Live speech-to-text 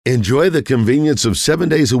Enjoy the convenience of 7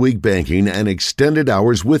 days a week banking and extended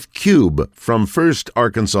hours with Cube from First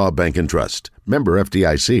Arkansas Bank and Trust. Member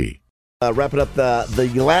FDIC. Wrapping up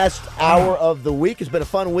the last hour of the week. It's been a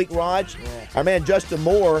fun week, Raj. Yeah. Our man Justin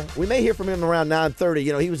Moore, we may hear from him around 9:30.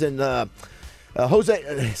 You know, he was in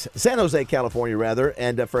San Jose, California, rather,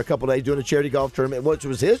 and for a couple days doing a charity golf tournament, which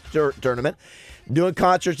was his tournament, doing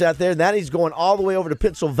concerts out there. Now he's going all the way over to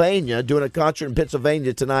Pennsylvania, doing a concert in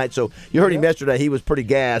Pennsylvania tonight. So you heard him yesterday. He was pretty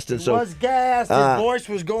gassed. And he was gassed. His voice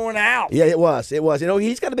was going out. Yeah, it was. You know,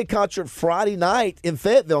 he's got a big concert Friday night in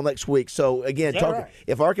Fayetteville next week. So, again,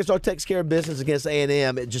 if Arkansas takes care of business against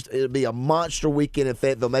A&M, it'll be a monster weekend in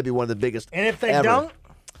Fayetteville, maybe one of the biggest And if they ever. don't?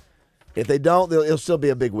 If they don't, it'll still be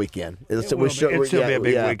a big weekend. It'll still be a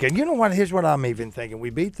big weekend. You know what? Here's what I'm even thinking. We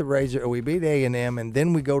beat we beat A&M, and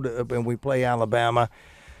then we go to and we play Alabama.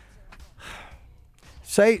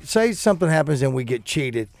 Say something happens and we get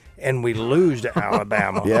cheated and we lose to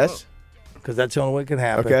Alabama. Yes. Because that's the only way it can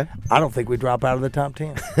happen. Okay. I don't think we drop out of the top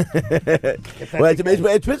 10. Well, it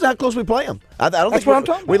depends how close we play them. I don't That's think what I'm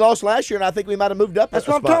talking about. We lost last year, and I think we might have moved up. That's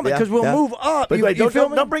what I'm talking about, because we'll move up. But You feel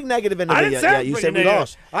me? don't bring negative into I the didn't say you said we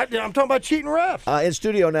lost. I'm talking about cheating refs. In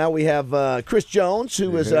studio now, we have Chris Jones,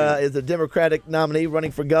 who is the Democratic nominee running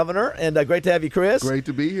for governor. And great to have you, Chris. Great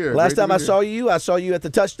to be here. Last time I saw you at the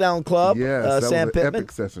Touchdown Club. Yes, Sam that was Pittman. an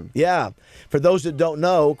epic session. Yeah. For those that don't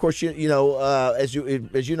know, of course, you know, as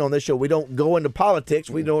you know on this show, we don't go into politics.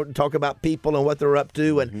 We don't talk about people and what they're up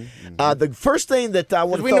to. And the first thing that I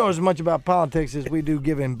want to we know as much about politics as we do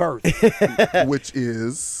giving birth. Which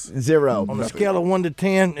is 0. On a scale of 1 to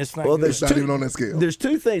 10, it's not good. It's not even on that scale. There's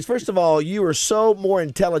two things. First of all, you are so more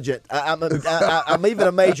intelligent. I'm even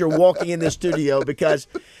amazed you're walking in this studio because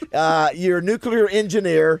you're a nuclear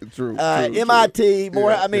engineer. True. MIT.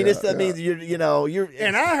 More. Yeah, I mean, yeah, means you're.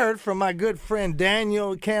 And I heard from my good friend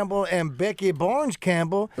Daniel Campbell and Becky Barnes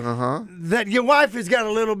Campbell that your wife has got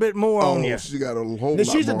a little bit more on you. She got a whole Now, lot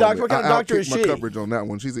she's a more doctor. on it. What kind of doctor is I she? my coverage on that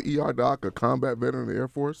one. She's an ER doc, a combat veteran in the Air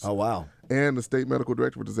Force. Oh, wow. And the state medical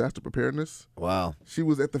director for disaster preparedness. Wow. She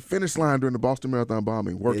was at the finish line during the Boston Marathon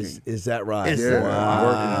bombing, working. Is that right? Yeah,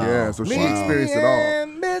 working. Yeah, so she experienced it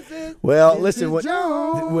all. Well, listen,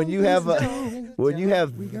 when you have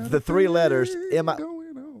the three letters,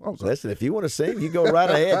 listen, if you want to sing, you go right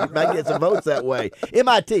ahead. You might get some votes that way.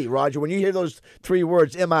 MIT, Roger, when you hear those three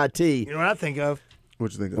words, MIT. You know what I think of?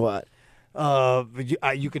 What you think of? What?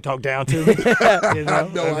 You can talk down to me. You know?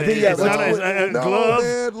 No idea.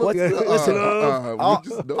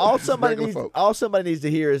 All somebody needs to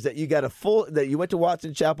hear is that you got that you went to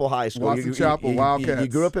Watson Chapel High School. Watson Chapel Wildcats. You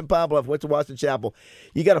grew up in Pine Bluff, went to Watson Chapel.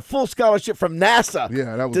 You got a full scholarship from NASA.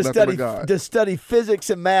 Yeah, that was nothing but God. To study physics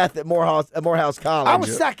and math at Morehouse College. I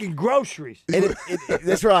was stacking groceries.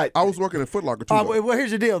 That's right. I was working at Foot Locker too. Well,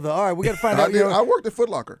 here's the deal, though. All right, we got to find out. I worked at Foot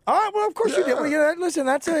Locker. All right, well, of course you did. Well, listen,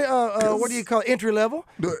 that's a what do you call it? Entry level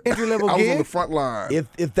gig. I was on the front line.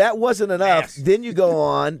 If that wasn't enough, then you go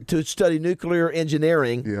on to study nuclear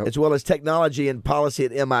engineering as well as technology and policy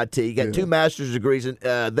at MIT. You got 2 master's degrees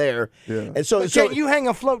there. Yeah. And so you hang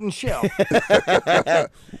a floating shelf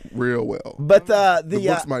real well. But the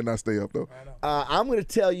books might not stay up though. I'm going to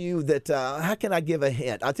tell you that. How can I give a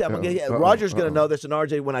hint? I'm going to hint. Roger's going to know this, and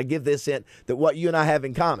RJ, when I give this hint, that what you and I have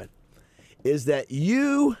in common is that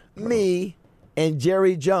you, me, and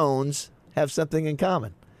Jerry Jones have something in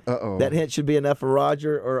common. That hint should be enough for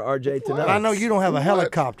Roger or RJ to know. I know you don't have a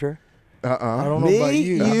helicopter. I don't know about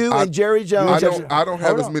you and Jerry Jones. I don't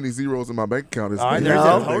have as many zeros in my bank account as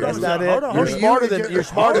that's not it. You're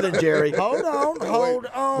smarter than Jerry. Hold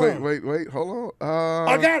on. Wait, hold on.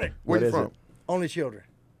 I got it. Where you from? Only children.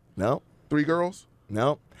 No. 3 girls?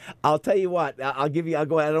 No. I'll tell you what. I'll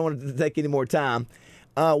go. I don't want to take any more time.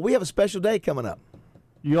 We have a special day coming up.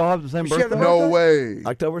 You all have the same birthday? No way.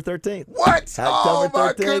 October 13th. What? October 13th,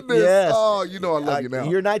 my goodness. Yes. Oh, you know I love you now.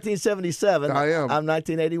 You're 1977. I am. I'm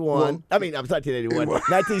 1981. Well, I'm 1981.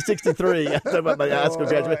 1963. I'm talking about my high school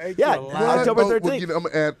graduation. Yeah, October 13th. I'm going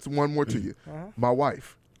to add one more to you. My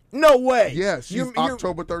wife. No way. Yes, she's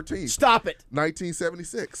October 13th. Stop it.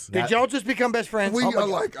 1976. Did y'all just become best friends? We are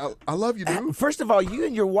like, I love you, dude. First of all, you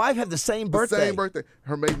and your wife have the same birthday. Same birthday.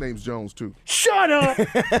 Her maiden name's Jones, too. Shut up.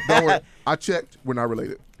 Don't worry. I checked. We're not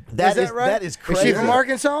related. Is that right? That is crazy. Is she from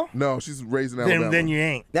Arkansas? No, she's raised in Alabama. Then you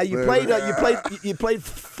ain't. Now you played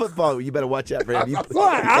football. You better watch out for him.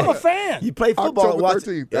 What? I'm a fan. You play football.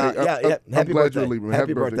 October 13th. Yeah. Happy birthday. Libra.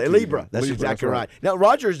 Happy birthday, Libra. That's exactly right. Now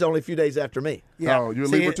Roger's only a few days after me. Yeah. Oh, you're a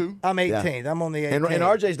Libra too? I'm 18th. I'm on the 18th. And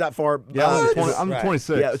RJ's not far. Yeah, I'm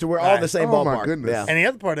 26. Yeah, so we're all in the same ballpark. Oh my goodness. Yeah. And the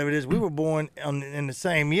other part of it is we were born in the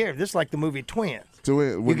same year. This is like the movie Twins.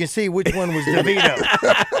 You can see which one was DeVito.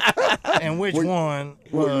 And which Were- one?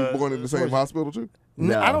 Were you born in the same hospital too?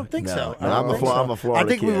 No, I don't think so. No, I don't think I'm a Florida I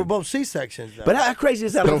think we kid. were both C-sections. Though. But how crazy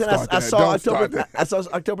is that? Don't Look, I, start I that. saw Don't October. start that. I saw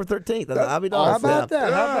October 13th. I'll be How honest. about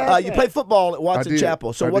that? How about You that? played football at Watson did.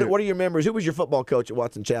 Chapel. So I what did. are your memories? Who was your football coach at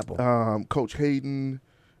Watson Chapel? Coach Hayden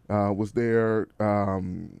was there.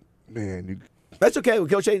 That's okay. Well,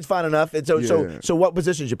 Coach Hayden's fine enough. And so what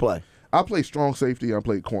positions you play? I played strong safety. I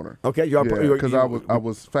played corner. Okay, because I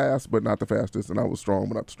was fast, but not the fastest, and I was strong,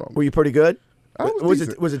 but not the strongest. Were you pretty good? Was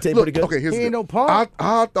the team Look, pretty good? Okay, here's He the ain't thing. no punk.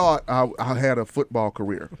 I thought I had a football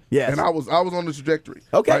career. Yes. And I was on the trajectory.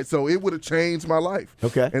 Okay. Right? So it would have changed my life.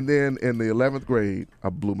 Okay. And then in the 11th grade, I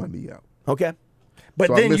blew my knee out. Okay. But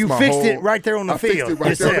So I then missed you my fixed it whole- right there on the I fixed field. it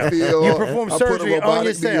right there on the yourself. field. You performed I put a surgery on robotic knee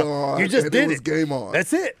yourself. on, You just and did it was game on.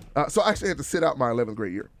 That's it. So I actually had to sit out my 11th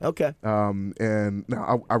grade year. Okay. And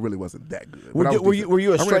no, I really wasn't that good. Were but I was you a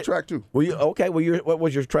decent. I ran straight track too. Were you okay? What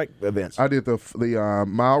was your track events? I did the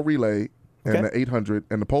mile relay and Okay. the 800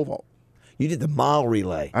 and the pole vault. You did the mile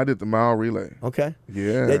relay. I did the mile relay. Okay.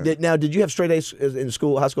 Yeah. Now, did you have straight A's in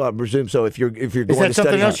school, high school? I presume so. If you're going Is to that study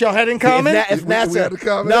something else y'all had in common? If We NASA, had a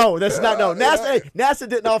comment? no, that's not. No, NASA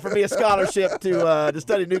didn't offer me a scholarship to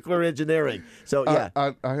study nuclear engineering. So yeah,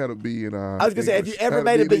 I had a B in. I was gonna say, if you ever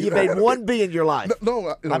made a B, you made one B in your life.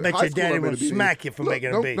 No, I bet your daddy would smack you for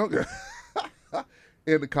making a B.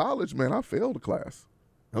 In the college, man, I failed a class.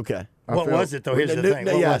 Okay. What was it, though? Here's the thing.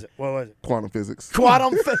 What was it? Quantum physics.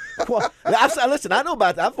 Listen, I know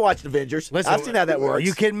about that. I've watched Avengers. Listen, I've seen how that works. Are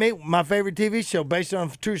you kidding me? My favorite TV show based on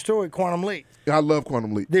a true story, Quantum Leap. I love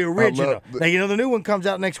Quantum Leap. The original. Now, you know the new one comes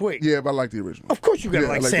out next week. Yeah, but I like the original. Of course you got to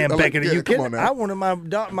like Sam Beckett. Are you come kidding? on now. I wanted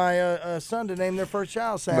my son to name their first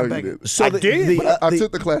child Sam No, you Beckett. didn't. So I did. I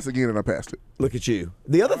took the class again and I passed it. Look at you.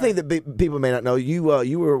 The other thing that people may not know, you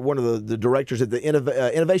were one of the directors at the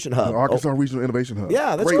Innovation Hub. The Arkansas Regional Innovation Hub.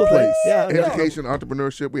 Yeah, that's Great cool. place. Yeah, yeah. Education,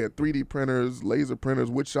 entrepreneurship. We had 3D printers, laser printers,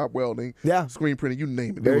 wood shop welding, Yeah. screen printing, you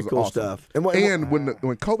name it. Very It was cool awesome. stuff. And, And when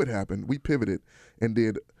COVID happened, we pivoted and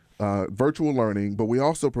did virtual learning, but we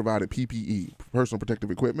also provided PPE, personal protective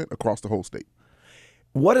equipment, across the whole state.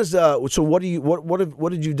 What is so? What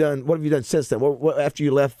have you done since then? What after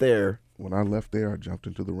you left there? When I left there, I jumped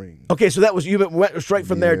into the ring. Okay, so that was you went straight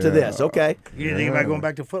from there to this. Okay. You didn't think about going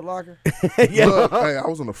back to Foot Locker? Yeah. Look, hey, I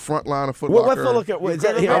was on the front line of Foot What Locker. Foot Locker? Is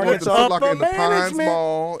that here I in worked at Arkansas? Foot Locker in the Upper Pines management.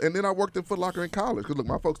 Mall, and then I worked at Foot Locker in college. Because look,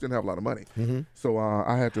 my folks didn't have a lot of money, so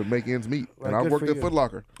I had to make ends meet, and I good worked for at you. Foot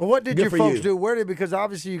Locker. Well, what did Good your for folks you. do? Where did because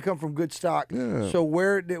obviously you come from good stock. Yeah. So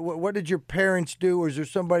what did your parents do? Or is there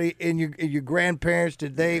somebody in your grandparents? Were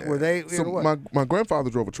they? So what? my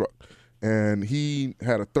grandfather drove a truck, and he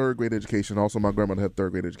had a third grade education. Also, my grandmother had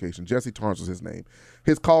third grade education. Jesse Torrance was his name.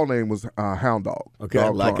 His call name was Hound Dog. Okay,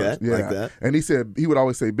 Dog like Torrance. that, like that. And he said he would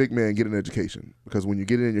always say, "Big man, get an education, because when you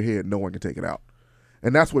get it in your head, no one can take it out."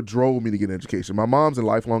 And that's what drove me to get an education. My mom's a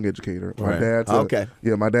lifelong educator. My Right. dad's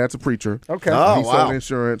my dad's a preacher. Okay. Oh, He wow. sold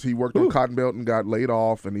insurance. He worked on Cotton Belt and got laid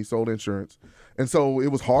off, and he sold insurance. And so it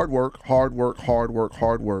was hard work, hard work, hard work,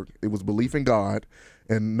 hard work. It was belief in God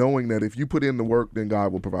and knowing that if you put in the work, then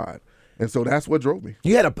God will provide. And so that's what drove me.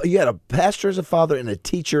 You had a pastor as a father and a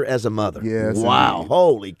teacher as a mother. Yes, Wow. indeed.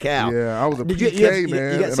 Holy cow. Yeah, I was a Did PK, you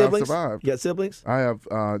man, got and siblings? I survived. You got siblings? I have,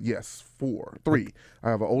 three. I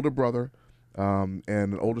have an older brother and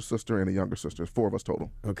an older sister and a younger sister. 4 of us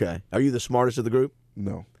total. Okay. Are you the smartest of the group?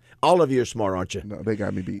 No, All of you are smart, aren't you? no, they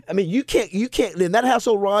got me beat. I mean, you can't in that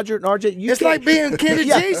household, Roger and RJ. You It's can't, like being kin to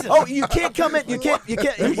yeah. Jesus. Oh, you can't come in. You can't.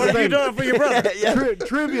 What have you done for your brother? Yeah.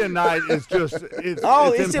 Trivia night is just it's It's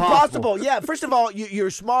impossible. impossible. Yeah. First of all,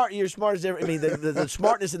 you're smart. You're smart as ever. I mean, the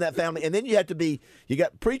smartness in that family, and then you have to be. You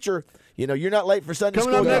got preacher. You know, you're not late for Sunday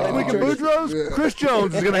Coming up school. next week in Boudreaux's, Chris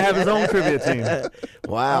Jones is going to have his own trivia team.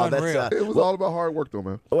 Wow, Unreal. that's It was all about hard work, though,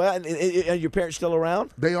 man. well. And your parents still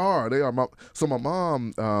around? They are. My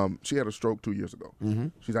mom, she had a stroke 2 years ago. Mm-hmm.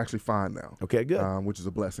 She's actually fine now. Okay, good. Which is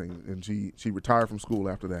a blessing. And she retired from school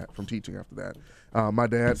after that, from teaching after that. My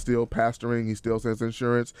dad's still pastoring. He still has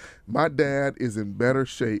insurance. My dad is in better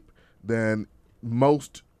shape than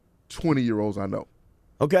most 20-year-olds I know.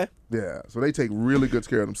 Okay. Yeah. So they take really good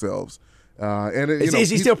care of themselves. Is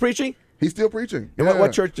he still preaching? He's still preaching. And Yeah.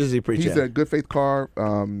 what church does he preach He's at Good Faith Car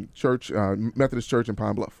Church, Methodist Church in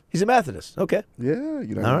Pine Bluff. He's a Methodist. Okay. Yeah,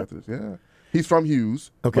 United All right. Methodist. Yeah. He's from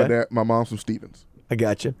Hughes. Okay. My mom's from Stevens. I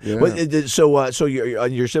got you. Yeah. Well, so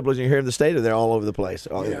your siblings are here in the state, or they're all over the place?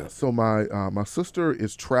 Oh, Yeah. So my sister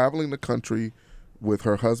is traveling the country with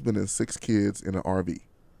her husband and 6 kids in an RV.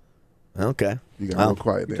 Okay. You got real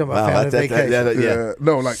quiet You there. talking about family vacation? yeah.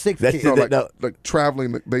 No, like 6 That's- kids. no, like, no. like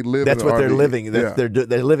traveling. They live. That's in an what they're RV. living. Yeah.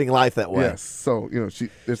 They're living life that way. Yes. So See,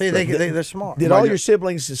 they're smart. Did My all y- your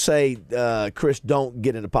siblings say, Chris, don't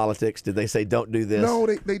get into politics? Did they say, don't do this? No,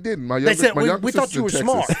 they didn't. They said, my we younger thought you were sister's in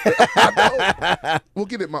smart. Texas. I know. We'll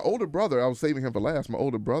get it. My older brother, I was saving him for last. My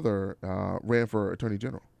older brother ran for attorney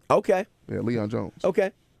general. Okay. Yeah, Leon Jones.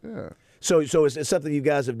 Okay. Yeah. So it's something you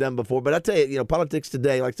guys have done before. But I tell you, politics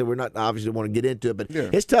today, like I said, we're not obviously want to get into it, but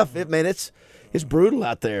it's tough. It's brutal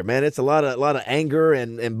out there, man. It's a lot of anger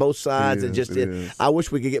and both sides, and just I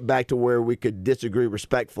wish we could get back to where we could disagree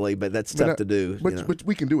respectfully, but that's tough to do. But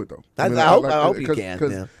we can do it though. I hope you can.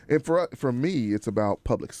 Because for me, it's about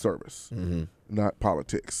public service, not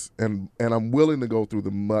politics, and I'm willing to go through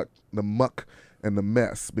the muck and the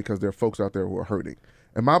mess because there are folks out there who are hurting.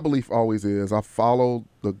 And my belief always is I follow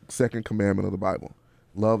the second commandment of the Bible.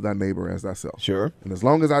 Love thy neighbor as thyself. Sure. And as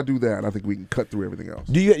long as I do that, I think we can cut through everything else.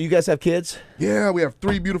 Do you guys have kids? Yeah, we have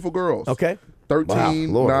 3 beautiful girls. Okay. 13,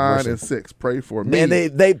 Wow, Lord, 9, mercy. and 6. Pray for me. And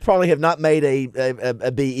they probably have not made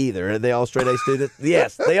a B either. Are they all straight A students?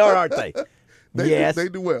 Yes, they are, aren't they? Yes. They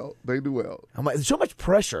do well. They do well. There's so much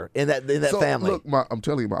pressure in that So, family. Look, I'm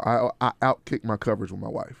telling you, I outkick my coverage with my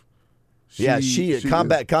wife. She is-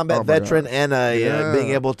 combat oh my veteran God. and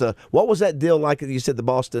being able to. What was that deal like? You said the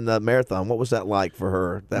Boston Marathon. What was that like for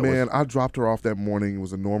her? I dropped her off that morning. It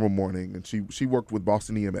was a normal morning, and she worked with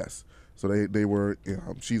Boston EMS. So they were.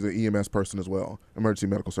 She's an EMS person as well, emergency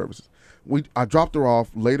medical services. I dropped her off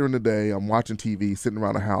later in the day. I'm watching TV, sitting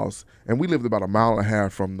around the house, and we lived about a mile and a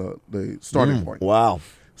half from the starting point. Wow.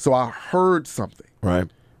 So I heard something, Right.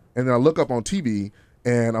 and then I look up on TV,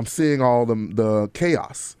 and I'm seeing all the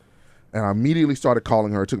chaos. And I immediately started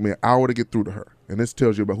calling her. It took me an hour to get through to her. And this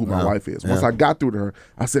tells you about who my wife is. Once I got through to her,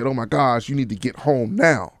 I said, oh, my gosh, you need to get home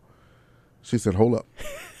now. She said, hold up.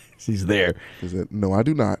 She's there. She said, no, I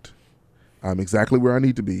do not. I'm exactly where I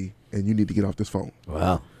need to be, and you need to get off this phone.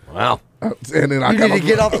 Wow. And then I You need to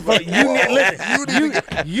get off the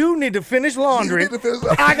phone. You need to finish laundry.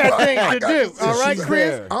 I got things to do. All right, she's Chris?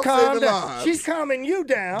 there. I'm Calm saving down. lives. She's calming you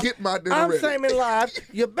down. Get my dinner I'm ready. saving lives.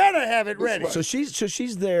 You better have it ready. So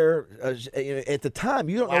she's there at the time.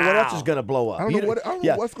 You don't know what else is going to blow up. I don't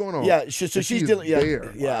know what's going on. Yeah. So But she's is dealing.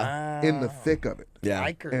 there Yeah. in the thick of it.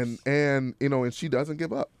 Yeah. Yikers. And she doesn't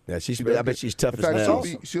give up. Yeah. I bet she's tough In as fact,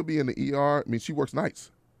 nails. she'll be in the ER. I mean, she works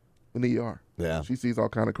nights in the ER. Yeah. She sees all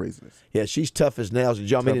kind of craziness. Yeah. She's tough as nails.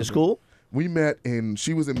 Did y'all meet in school? We met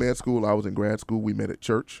she was in med school. I was in grad school. We met at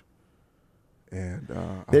church. And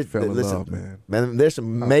I fell in love, man. Man, there's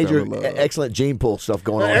some major, fell in love. excellent gene pool stuff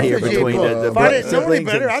going on That's here what between you- the If I didn't know any siblings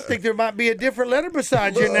better, and- I think there might be a different letter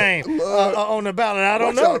beside your name on the ballot. I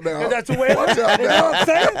don't Watch know. out now. That's the way it Watch is. out You know now. what I'm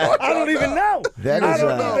saying? Watch I don't out even now. know. That I is,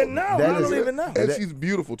 don't even know. that I is- don't even know. And she's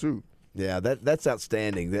beautiful, too. Yeah, that's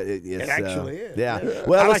outstanding. It actually is. Yeah.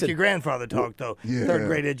 Well, I like listen, your grandfather talk, though. Yeah. Third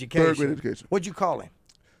grade education. Third grade education. What'd you call him?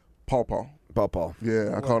 Paw. Paw.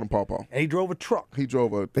 Yeah, I called him Paw. And he drove a truck. He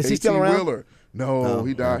drove a Is he still around? 18-wheeler. No,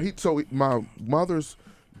 he died. My mother's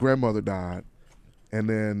grandmother died, and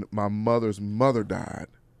then my mother's mother died,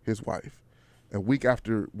 his wife. A week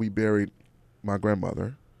after we buried my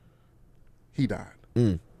grandmother, he died.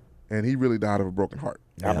 And he really died of a broken heart.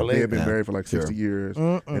 I believe They had been that. married for like 60 years,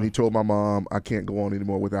 and he told my mom, I can't go on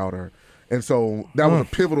anymore without her. And so that was a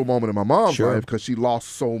pivotal moment in my mom's Sure. life because she lost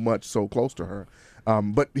so much so close to her.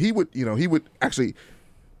 But he would actually,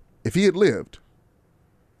 if he had lived,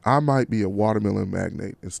 I might be a watermelon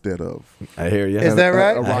magnate instead of. I hear you. Is that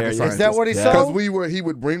right? A rocket Is scientist. that what he Yeah. sold? Because he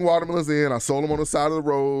would bring watermelons in. I sold them on the side of the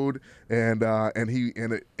road,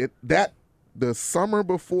 the summer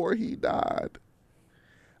before he died,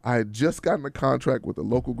 I had just gotten a contract with a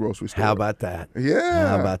local grocery store. How about that? Yeah.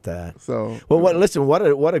 How about that? So Well, listen, what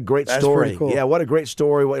a great That's story. pretty cool. Yeah, what a great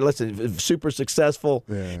story. Listen, super successful.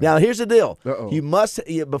 Yeah. Now, here's the deal. Uh-oh. You must,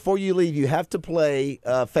 before you leave, you have to play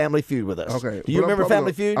Family Feud with us. okay, Do you But I'm remember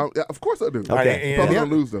probably Family gonna- Feud? yeah, of course I do. Okay. Yeah. Probably gonna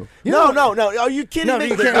lose though. No. Are you kidding No, me?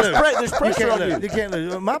 you can't lose. There's pressure on you. You can't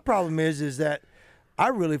lose. My problem is that I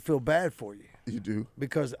really feel bad for you You do.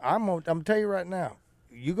 because I'm gonna tell you right now.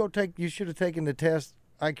 You should have taken the test.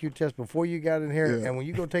 IQ test before you got in here, Yeah. and when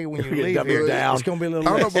you go take it when you You're leave gonna here, be down. it's gonna be a I little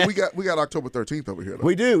don't know, less. but we got October 13th over here though.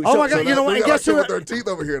 We do. Oh my God! You know what? We And got guess who? October 13th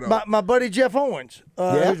over here though. My buddy Jeff Owens,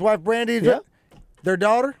 Yeah. his wife Brandy, Yeah. their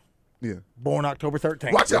daughter, Yeah. born October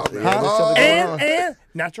 13th. Watch out. Yeah, man. there's something going on. And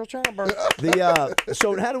natural childbirth.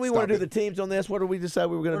 So how do we want to do the teams on this? What did we decide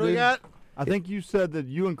we were going What to do do? we got? I think you said that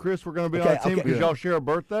you and Chris were going to be Okay, on the team okay. because Yeah. y'all share a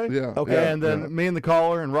birthday. Yeah. Okay. And then me and the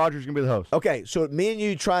caller and Roger's going to be the host. Okay, so me and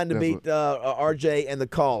you trying to That's beat RJ and the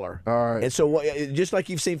caller. All right. And so, just like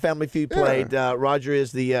you've seen Family Feud played, Roger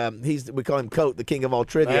is we call him Coat, the king of all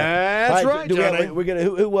trivia. That's right, do we have- Johnny. we're gonna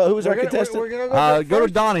who's our contestant? We're gonna Go to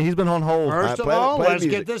first. Donnie. He's been on hold. First of play the- all, play the let's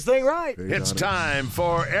music. get this thing right. It's time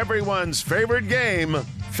for everyone's favorite game,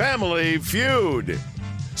 Family Feud.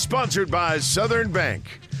 Sponsored by Southern Bank.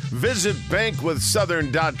 Visit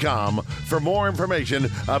bankwithsouthern.com for more information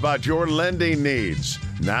about your lending needs.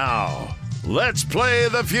 Now, let's play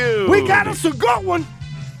the feud. We got us a good one.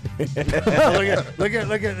 look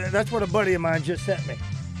at. That's what a buddy of mine just sent me.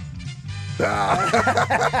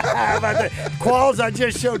 How about that? Qualls, I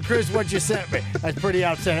just showed Chris what you sent me. That's pretty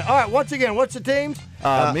outstanding. All right, once again, what's the teams?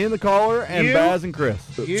 Me and the caller and you- Baz and Chris.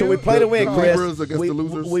 So we play to win, the Chris. Libras against we, the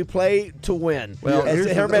losers? we play to win. Well, As here's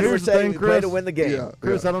the- Herman here's would the say, thing, we play Chris. to win the game. Yeah.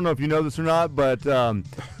 Chris, I don't know if you know this or not, but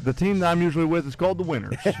the team that I'm usually with is called the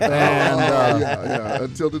Winners. And yeah.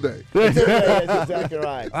 Until today. That's exactly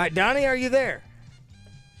right. All right, Donnie, are you there?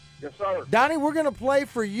 Yes, sir. Donnie, we're going to play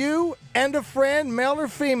for you and a friend, male or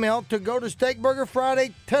female, to go to Steak Burger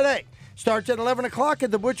Friday today. Starts at 11 o'clock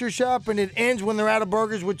at the butcher shop, and it ends when they're out of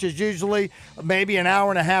burgers, which is usually maybe an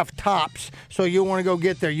hour and a half tops. So you'll want to go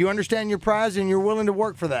get there. You understand your prize, and you're willing to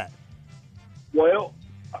work for that. Well,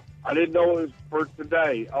 I didn't know it was for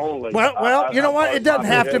today only. Well, you know what? It doesn't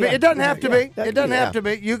have to be. It doesn't have to be. Yeah. It doesn't have Yeah. to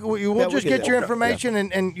be. You Yeah, will we just can get do your it. information,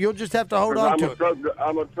 and you'll just have to hold on to it.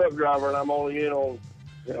 I'm a truck driver, and I'm only in on,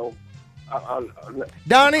 you know.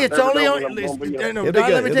 Donnie, it's never only know on. when I'm gonna be on. No, It'll be Donnie,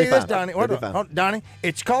 good. let me It'll tell be you this, fine. Donnie. It'll be fine. Donnie,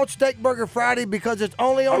 it's called Steak Burger Friday because it's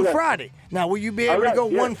only on Okay. Friday. Now, will you be able to Okay, go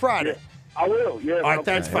yeah, one Friday? yeah. I will, yeah. All right,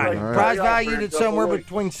 that's fine. All right. Prize Yeah, valued for at a couple somewhere weeks.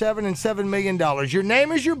 between $7 and $7 million. Your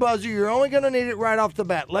name is your buzzer. You're only going to need it right off the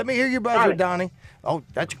bat. Let me hear your buzzer, Got it. Donnie. Oh,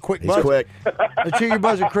 that's a quick He's buzzer. quick. Let's hear your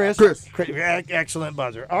buzzer, Chris. Chris. Excellent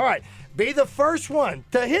buzzer. All right. Be the first one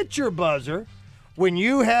to hit your buzzer when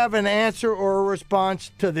you have an answer or a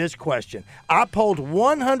response to this question. I polled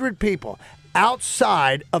 100 people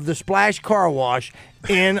outside of the Splash Car Wash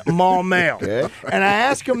in Maumelle. And I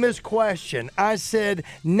asked them this question. I said,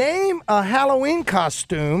 name a Halloween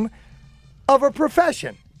costume of a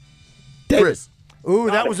profession. Chris.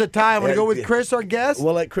 Ooh, that was a tie. I'm going to go with Yeah. Chris, our guest.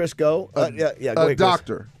 We'll let Chris go. Go A ahead, Chris.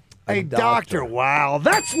 doctor. A doctor. Wow.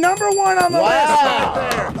 That's number one on the list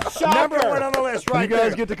right there. Number one on the list right you guys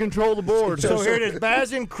there. get to control the board. So here it is.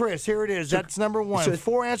 Baz and Chris. Here it is. That's number one. so-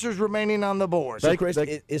 4 answers remaining on the board. So, Chris,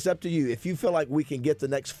 it's up to you. If you feel like we can get the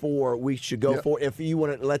next 4, we should go for it. If you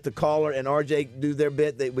want to let the caller and RJ do their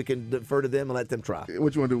bit, we can defer to them and let them try.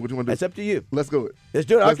 What you want to do? It's up to you. Let's go it. Let's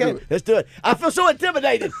do it. Let's Okay, do it. let's do it. I feel so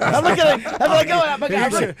intimidated. I'm looking at it. I'm like,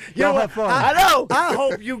 going. You know what? have fun. I know. I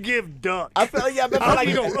hope you give duck. I feel like, I feel I hope like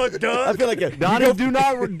you go, duck. I feel like a, Donnie,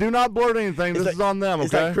 do not blurt anything. This like- is on them,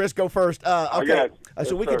 It's okay? like Chris go first. Okay, got you.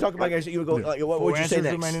 so we can talk about it. You go. Like, what would you say answers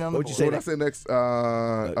next? remaining on What the would you board. say What I next? say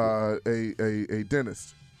next? A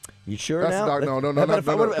dentist. You sure That's now? a doc- no, How about no, a-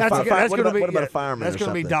 no. what That's, about- that's what going to about- be what about a fireman? That's or going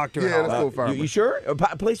to be something? Dr. Yeah, Hall. let's go fireman. You sure? Or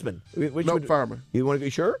policeman? Which No, would- fireman. You want to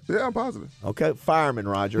be sure? Yeah, I'm positive. Okay, fireman,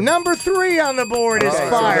 Roger. Number 3 on the board is Okay, so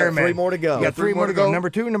we got fireman. 3 more to go. You got 3 more to go.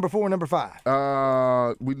 Number 2, number 4, number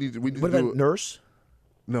 5. We need What to do about it. nurse?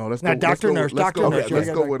 No, let's Now, go. doctor, let's go, nurse, let's doctor, go, nurse. Okay, let's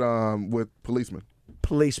You go got with policeman.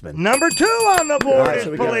 Policeman. Number 2 on the board All right, is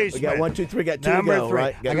so we policeman. got 1, 2, 3. Got 2 Number to go. 3.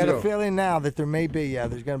 Right? I got go. a feeling now that there may be,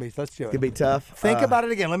 there's going to be. Let's do it. Could be tough. Think about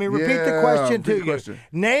it again. Let me repeat the yeah, question repeat to the you. question.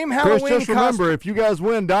 Name Chris, Halloween just remember, if you guys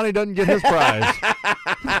win, Donnie doesn't get his prize.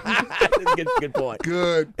 good point.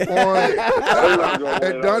 Good point.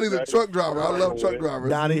 And Donnie's a truck driver. I love truck drivers.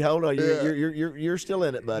 Donnie, hold on. Yeah. You're still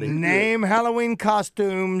in it, buddy. Name Halloween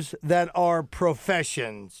costumes that are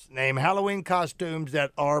professions. Name Halloween costumes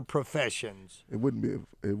that are professions. It wouldn't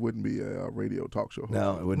be a radio talk show.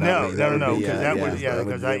 No, it would No, not be. no, no, be, because that would,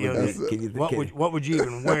 because that, can you, what would you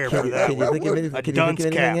even wear for that? Can you think of anything, A can you think dunce of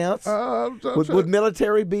anything cap. else? Would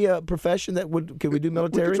military be a profession that would? Can we do We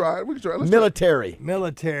military? can try it. We can try it. Let's Military.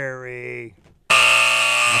 Military.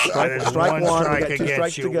 Strike That is one. We got strike 2 against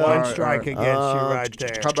strikes you. to go. One strike against you right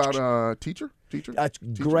there. How about teacher? Teacher? That's a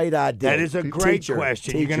great idea. That is a great Teacher.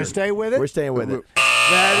 question. You going to Teacher. stay with it? We're staying with it.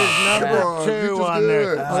 That is Come on, number get 2 this on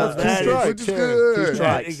there. good. So That's that two is strikes. two. Good. Two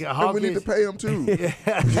strikes. And we need to pay him too.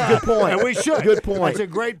 Good point. And we should. Good point. That's a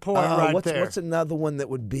great point right what's, there. What's another one that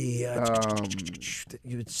would be that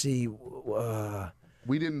you would see?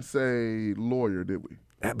 We didn't say lawyer, did we?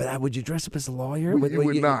 But would you dress up as a lawyer? You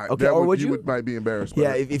would not. Okay, That or would you? you? Might be embarrassed. By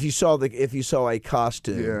Yeah, that. if you saw a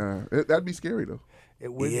costume. Yeah, that'd be scary though.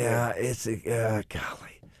 It would be. Yeah, it's a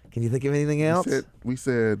golly. Can you think of anything else? We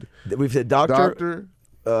said We've said doctor. doctor,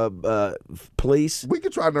 police. We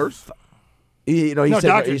could try nurse. You know, he No, said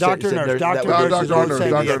doctor, he doctor, said nurse, doctor, that nurse. was- Doctor, nurse.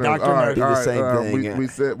 Doctor, Yeah, nurse. doctor, All right, nurse. Did the all right. same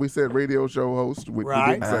thing. We said radio show host. We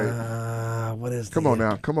Right. didn't say. What is? Come on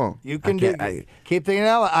now. Come on. You can do. Keep thinking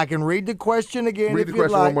out. I can read the question again. Read if the you'd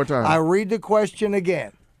question like. one more time. I read the question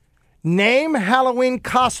again. Name Halloween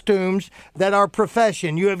costumes that are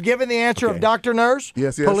profession. You have given the answer of doctor, nurse,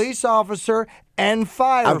 Yes. police officer, and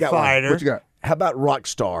I've got one. firefighter. What you got? How about rock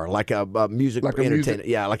star, like a music Like a entertainer? music-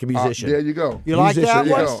 Yeah, like a musician. There you go. You like Musician, that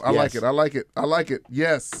There one? you go. I like Yes. it. I like it. I like it.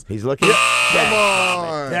 Yes. He's looking. Come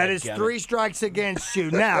on. That is 3 strikes against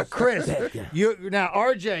you. Now, Chris,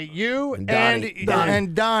 RJ, you and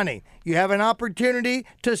Donnie, you have an opportunity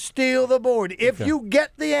to steal the board. If you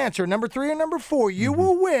get the answer, number 3 and number 4, you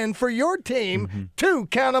will win for your team 2.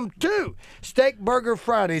 Count them 2 Steak Burger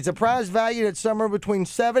Fridays, a prize valued at somewhere between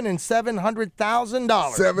 $700,000 and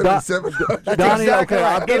 $700,000. 7 and 7. That's Donnie, exactly okay,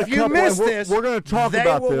 right. I've got If a you couple, miss and this, we're going to talk they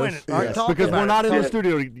about will this win it. All right, talk because about we're not it. in the Talk-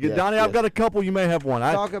 studio. Donnie, I've got a couple. You may have one.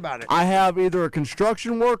 Talk about it. I have either a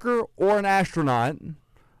construction worker or an astronaut.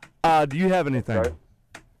 Do you have anything? Okay.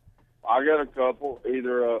 I got a couple,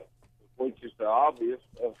 either which is the obvious,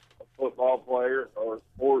 a football player or a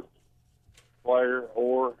sports player,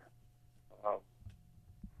 or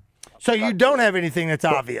So you don't have anything that's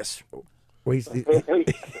obvious. Well, he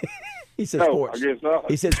said no, sports. I guess not.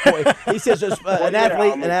 He said sport. He says an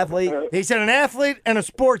athlete. An athlete. He said an athlete and a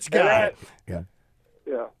sports guy. Yeah.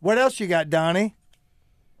 Yeah, What else you got, Donnie?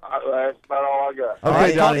 that's about all I got. Okay,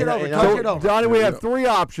 right, Donnie. talk it over, So, talk it over. Donnie, we have 3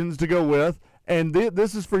 options to go with, and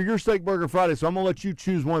this is for your Steak Burger Friday. So I'm gonna let you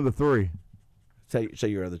choose one of the 3. Say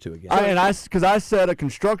your other 2 again. Because I said a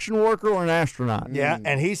construction worker or an astronaut. Yeah,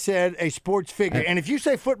 and he said a sports figure. And if you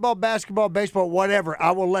say football, basketball, baseball, whatever,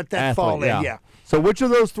 I will let that fall in. Yeah. So which of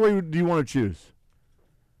those 3 do you want to choose?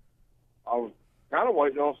 I was kind of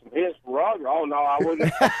waiting on some hints from Roger. Oh no, I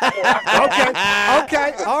wouldn't.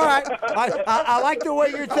 Okay, all right. I like the way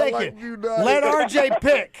you're thinking. like you, Donnie. Let RJ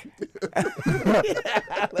pick.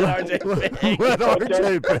 Let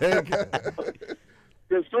RJ pick.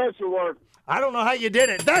 Construction work. I don't know how you did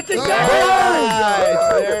it. That's exactly right.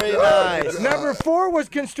 Nice, very nice. Number 4 was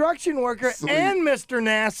construction worker and Mr.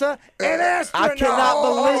 NASA and astronaut. I cannot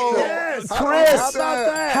believe it. Yes. Chris, How about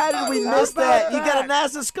that? how did we miss that? You got a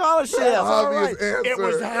NASA scholarship. All right. Obvious answer. It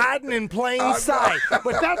was hiding in plain sight.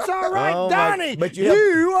 But that's all right, Oh, my- Donnie. but you,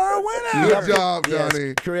 you are a winner. Good job, Yes,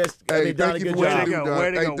 Donnie. Chris. Hey, Donnie, thank you good for what job. you do, Way to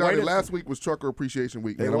Donnie. go. Hey, Donnie, Way to- last week was Trucker Appreciation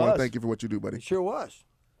Week, man. It I want was. to thank you for what you do, buddy. It sure was.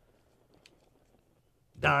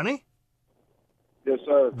 Donnie, Yes,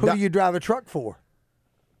 sir. who do you drive a truck for?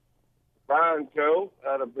 Brian Cole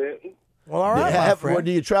out of Benton, Well, all right, my friend.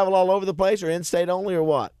 Do you travel all over the place, or in-state only, or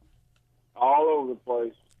what? all over the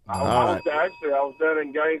place. I was down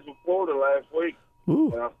in Gainesville, Florida last week,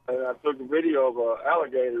 Ooh. and I took a video of an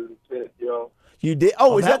alligator and sent it, y'all. You did?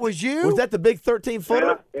 Oh, that was you? Was that the big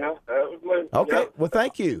 13-footer? Yeah, that was me. Okay. Yeah, Well,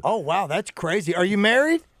 thank you. Oh, wow, that's crazy. Are you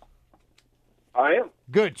married? I am.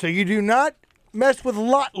 Good. So you do not mess with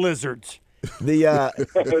lot lizards. The I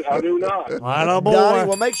do not. Atta boy. Donnie,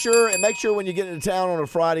 well, make sure when you get into town on a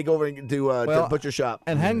Friday, go over and do to butcher shop.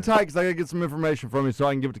 And hang tight because I got to get some information from you so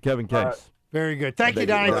I can give it to Kevin Case. right. Very good. Thank you,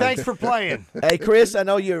 Donnie. Thanks for playing. Hey, Chris, I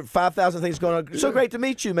know you're 5,000 things going on. So great to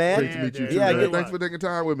meet you, man. Great to meet you, too, Yeah, man. good Thanks for taking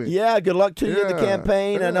time with me. Yeah, good luck to you in the Yeah,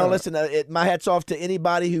 campaign. I know, yeah. listen, my hat's off to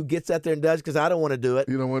anybody who gets out there and does, because I don't want to do it.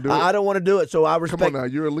 You don't wanna do it? I don't want to do it, so I respect. Come on now,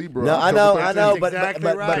 you're a Libra. No, I'm I know, coming back to you. Exactly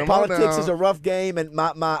but right. Come on politics now. is a rough game, and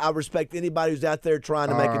I respect anybody who's out there trying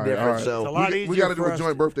to make All a right, difference. all right. So It's a lot we easier got to do for a us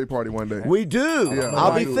joint birthday party one day. we do. Yeah, I'll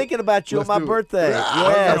be let's do it. thinking about you Let's on my do it. birthday.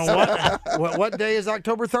 You know Yes. what day is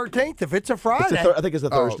October 13th? If it's a Friday. I think it's a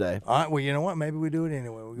Thursday. All right, well, you know what? Maybe we do it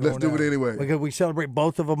anyway. Let's do it anyway. Because we celebrate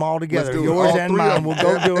both of them all together. do it. Yours All and three of mine. them. We'll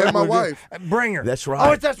go And- do it. and my We'll do- wife. Bring her. That's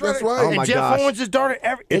right. Oh, that's right. That's right. Oh, And my Jeff gosh. Owens' daughter.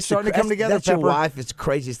 It's starting to come together. That's your Pepper. wife. It's the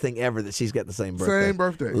craziest thing ever that she's got the same birthday. Same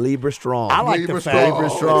birthday. Libra strong. I like Libra the strong. fact. Libra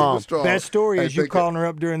strong. Libra strong. Best story Hey, is you thank calling her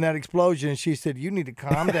up during that explosion, and she said, "You need to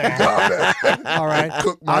calm down." All right,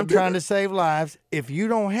 Cook my I'm trying dinner. to save lives. If you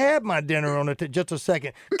don't have my dinner on the table, just a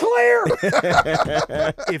second, clear.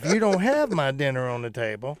 If you don't have my dinner on the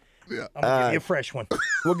table, Yeah. I'm gonna give you a fresh one.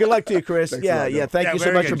 Well, good luck to you, Chris. Thanks a Yeah, lot, yeah. man. Thank Yeah, you so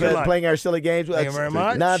very much good. for Good luck. playing our silly games. Thank you very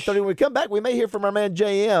much. 9:30. When we come back, we may hear from our man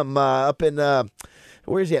JM up in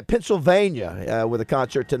where is he at? Pennsylvania with a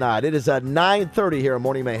concert tonight. It is 9:30 here on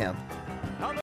Morning Mayhem.